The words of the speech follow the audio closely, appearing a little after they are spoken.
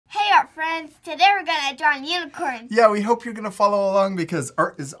friends. Today we're gonna draw a unicorn. Yeah, we hope you're gonna follow along because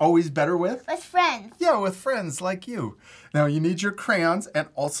art is always better with friends. Yeah, with friends like you. Now you need your crayons and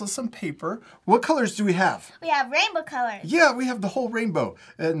also some paper. What colors do we have? We have rainbow colors. Yeah, we have the whole rainbow.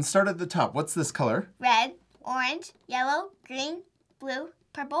 And start at the top. What's this color? Red, orange, yellow, green, blue,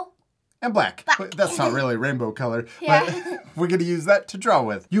 purple. And black. But that's not really rainbow color. Yeah. But we're gonna use that to draw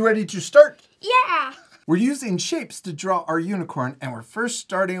with. You ready to start? Yeah. We're using shapes to draw our unicorn, and we're first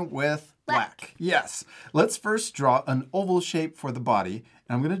starting with black. Yes. Let's first draw an oval shape for the body.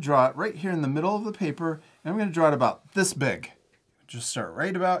 And I'm going to draw it right here in the middle of the paper, and I'm going to draw it about this big. Just start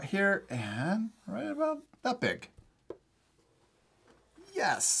right about here and right about that big.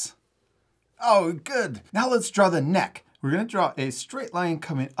 Yes. Oh, good. Now let's draw the neck. We're going to draw a straight line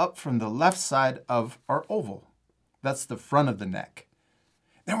coming up from the left side of our oval. That's the front of the neck.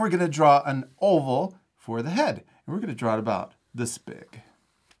 Then we're going to draw an oval for the head. And we're going to draw it about this big.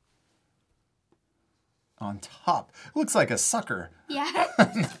 On top. It looks like a sucker. Yeah.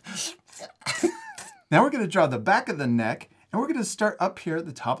 Now we're going to draw the back of the neck. And we're going to start up here at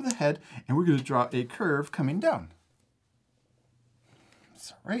the top of the head. And we're going to draw a curve coming down.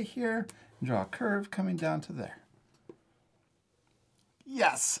 So right here, draw a curve coming down to there.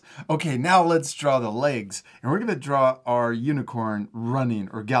 Yes. Okay, now let's draw the legs. And we're going to draw our unicorn running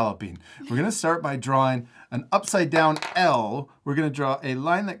or galloping. We're going to start by drawing an upside down L. We're going to draw a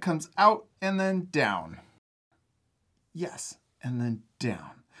line that comes out and then down. Yes, and then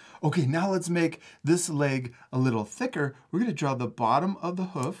down. Okay, now let's make this leg a little thicker. We're going to draw the bottom of the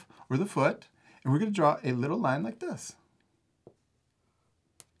hoof or the foot. And we're going to draw a little line like this.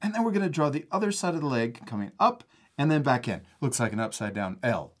 And then we're going to draw the other side of the leg coming up and then back in. Looks like an upside down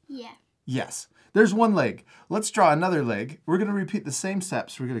L. Yeah. Yes. There's one leg. Let's draw another leg. We're going to repeat the same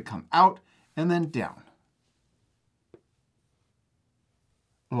steps. We're going to come out and then down.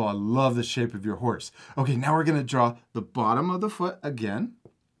 Oh, I love the shape of your horse. Okay, now we're going to draw the bottom of the foot again.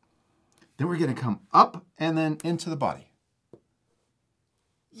 Then we're going to come up and then into the body.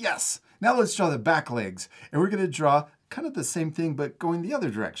 Yes. Now let's draw the back legs. And we're going to draw kind of the same thing, but going the other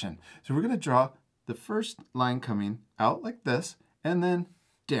direction. So we're going to draw the first line coming out like this, and then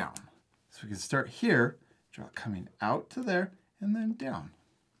down. So we can start here, draw it coming out to there, and then down.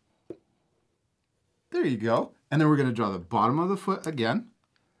 There you go. And then we're going to draw the bottom of the foot again.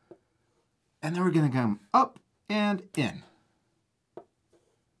 And then we're going to come up and in.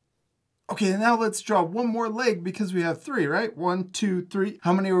 Okay, now let's draw one more leg because we have 3, right? 1, 2, 3.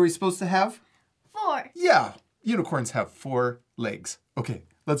 How many are we supposed to have? 4. Yeah, unicorns have 4 legs. Okay,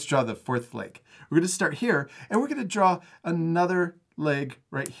 let's draw the 4th leg. We're going to start here, and we're going to draw another leg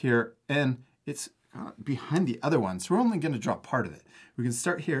right here, and it's behind the other one, so we're only going to draw part of it. We can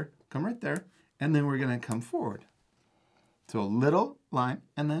start here, come right there, and then we're going to come forward. So a little line,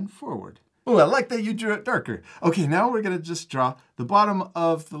 and then forward. Oh, I like that you drew it darker. Okay, now we're going to just draw the bottom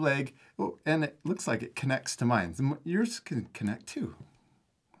of the leg, oh, and it looks like it connects to mine. So yours can connect too.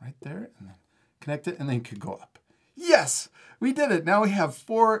 Right there, and then connect it, and then you could go up. Yes, we did it. Now we have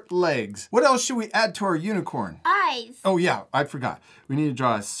 4 legs. What else should we add to our unicorn? Eyes. Oh yeah, I forgot. We need to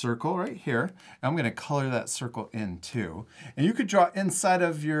draw a circle right here. I'm going to color that circle in too. And you could draw inside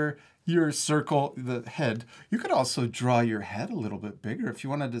of your circle, the head. You could also draw your head a little bit bigger. If you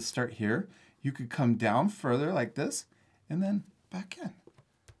wanted to start here, you could come down further like this and then back in.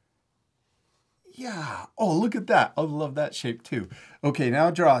 Yeah. Oh, look at that. I love that shape too. Okay, now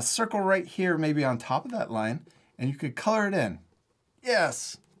draw a circle right here, maybe on top of that line. And you could color it in.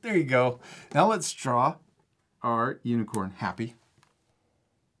 Yes, there you go. Now let's draw our unicorn happy.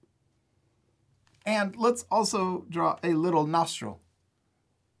 And let's also draw a little nostril.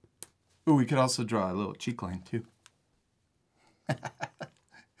 Ooh, we could also draw a little cheek line too.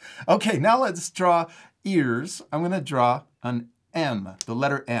 Okay, now let's draw ears. I'm going to draw an M, the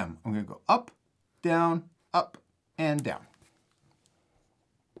letter M. I'm going to go up, and down.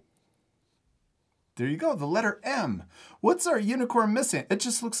 There you go, the letter M. What's our unicorn missing? It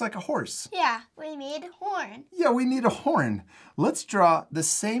just looks like a horse. Yeah, we need horn. Yeah, we need a horn. Let's draw the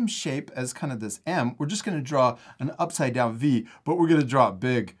same shape as kind of this M. We're just going to draw an upside down V, but we're going to draw it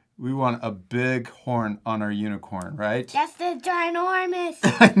big. We want a big horn on our unicorn, right? That's the ginormous.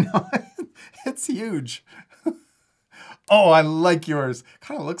 I know, it's huge. Oh, I like yours.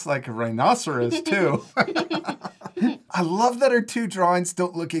 Kind of looks like a rhinoceros too. I love that our 2 drawings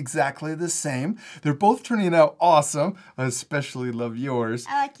don't look exactly the same. They're both turning out awesome. I especially love yours.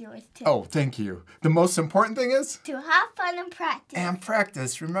 I like yours too. Oh, thank you. The most important thing is? To have fun and practice. And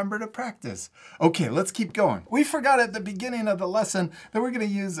practice. Remember to practice. Okay, let's keep going. We forgot at the beginning of the lesson that we're going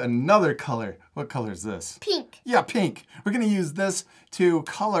to use another color. What color is this? Pink. Yeah, pink. We're going to use this to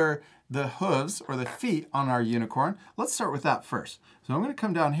color the hooves or the feet on our unicorn. Let's start with that first. So I'm going to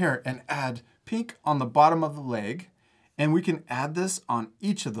come down here and add pink on the bottom of the leg. And we can add this on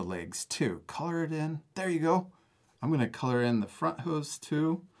each of the legs too. Color it in. There you go. I'm going to color in the front hooves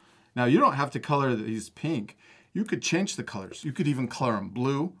too. Now you don't have to color these pink. You could change the colors. You could even color them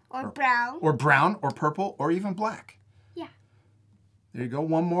blue. Or brown. Or brown or purple or even black. Yeah. There you go.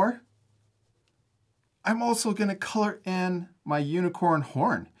 One more. I'm also going to color in my unicorn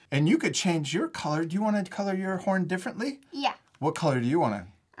horn. And you could change your color. Do you want to color your horn differently? Yeah. What color do you want to?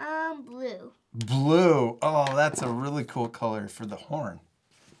 Blue. Blue. Oh, that's a really cool color for the horn.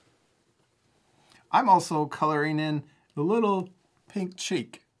 I'm also coloring in the little pink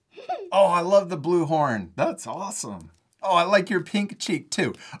cheek. Oh, I love the blue horn. That's awesome. Oh, I like your pink cheek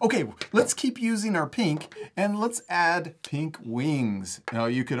too. Okay, let's keep using our pink and let's add pink wings. Now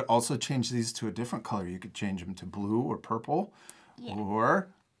you could also change these to a different color. You could change them to blue or purple, or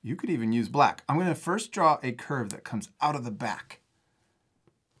you could even use black. I'm gonna first draw a curve that comes out of the back.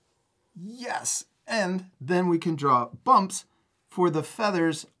 Yes, and then we can draw bumps for the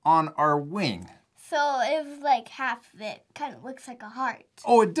feathers on our wing. So if like half of it kind of looks like a heart.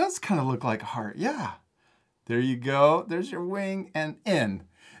 Oh, it does kind of look like a heart, yeah. There you go. There's your wing and in.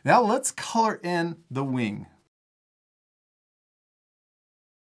 Now let's color in the wing.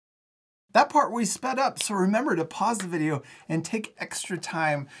 That part we sped up, so remember to pause the video and take extra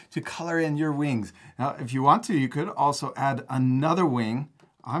time to color in your wings. Now, if you want to, you could also add another wing.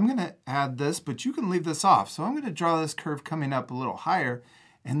 I'm gonna add this, but you can leave this off. So I'm gonna draw this curve coming up a little higher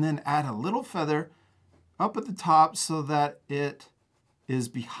and then add a little feather up at the top so that it is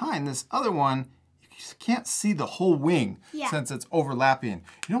behind this other one. You can't see the whole wing since it's overlapping.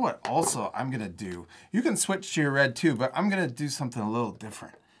 You know what also I'm gonna do? You can switch to your red too, but I'm gonna do something a little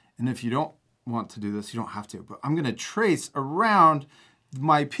different. And if you don't want to do this, you don't have to, but I'm gonna trace around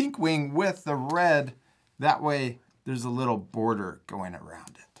my pink wing with the red. That way there's a little border going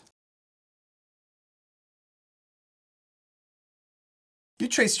around it. You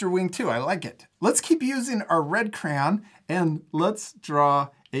traced your wing too, I like it. Let's keep using our red crayon and let's draw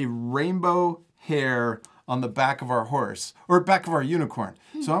a rainbow hair on the back of our horse, or back of our unicorn.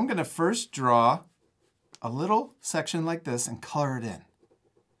 So I'm gonna first draw a little section like this and color it in.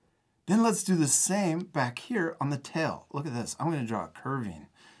 Then let's do the same back here on the tail. Look at this, I'm gonna draw a curving.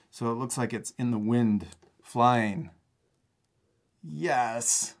 So it looks like it's in the wind, flying.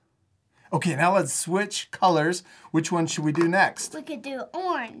 Yes. Okay, now let's switch colors. Which one should we do next? We could do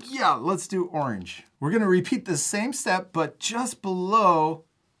orange. Yeah, let's do orange. We're gonna repeat the same step, but just below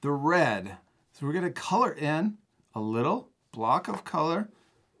the red. So we're gonna color in a little block of color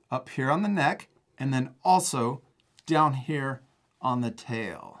up here on the neck, and then also down here on the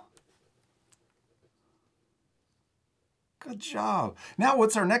tail. Good job. Now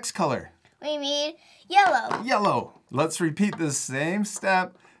what's our next color? We need yellow. Yellow. Let's repeat the same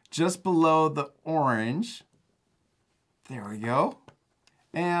step just below the orange. There we go.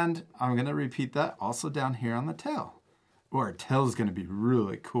 And I'm gonna repeat that also down here on the tail. Oh, our tail's gonna be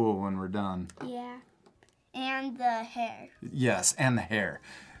really cool when we're done. Yeah. And the hair. Yes, and the hair.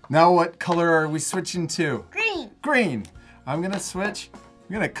 Now what color are we switching to? Green. Green. I'm gonna switch.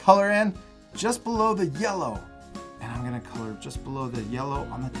 I'm gonna color in just below the yellow. And I'm gonna color just below the yellow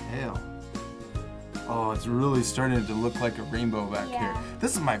on the tail. Oh, it's really starting to look like a rainbow back here.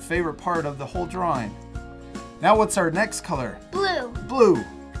 This is my favorite part of the whole drawing. Now what's our next color? Blue. Blue.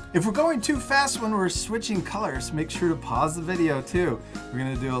 If we're going too fast when we're switching colors, make sure to pause the video too. We're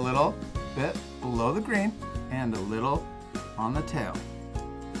gonna do a little bit below the green and a little on the tail.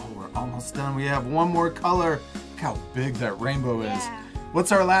 Oh, we're almost done. We have one more color. Look how big that rainbow is.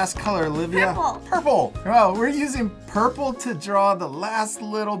 What's our last color, Olivia? Purple. Purple. Well, we're using purple to draw the last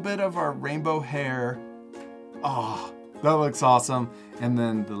little bit of our rainbow hair. Oh, that looks awesome. And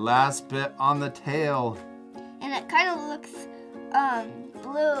then the last bit on the tail. And it kind of looks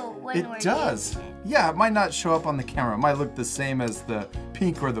blue when we're It does. using it. Yeah, it might not show up on the camera. It might look the same as the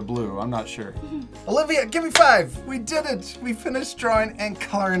pink or the blue. I'm not sure. Olivia, give me 5. We did it. We finished drawing and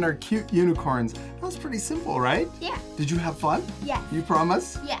coloring our cute unicorns. That was pretty simple, right? Yeah. Did you have fun? Yeah. You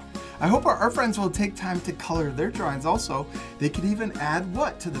promise? Yeah. I hope our friends will take time to color their drawings also. They could even add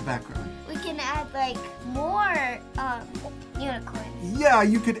what to the background? We can add like more unicorns. Yeah,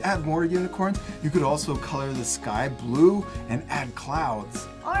 you could add more unicorns. You could also color the sky blue and add clouds.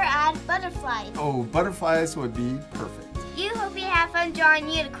 Or add butterflies. Oh, butterflies would be perfect. You hope you have fun drawing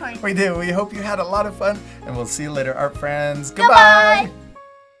unicorns. We do. We hope you had a lot of fun, and we'll see you later, art friends. Goodbye.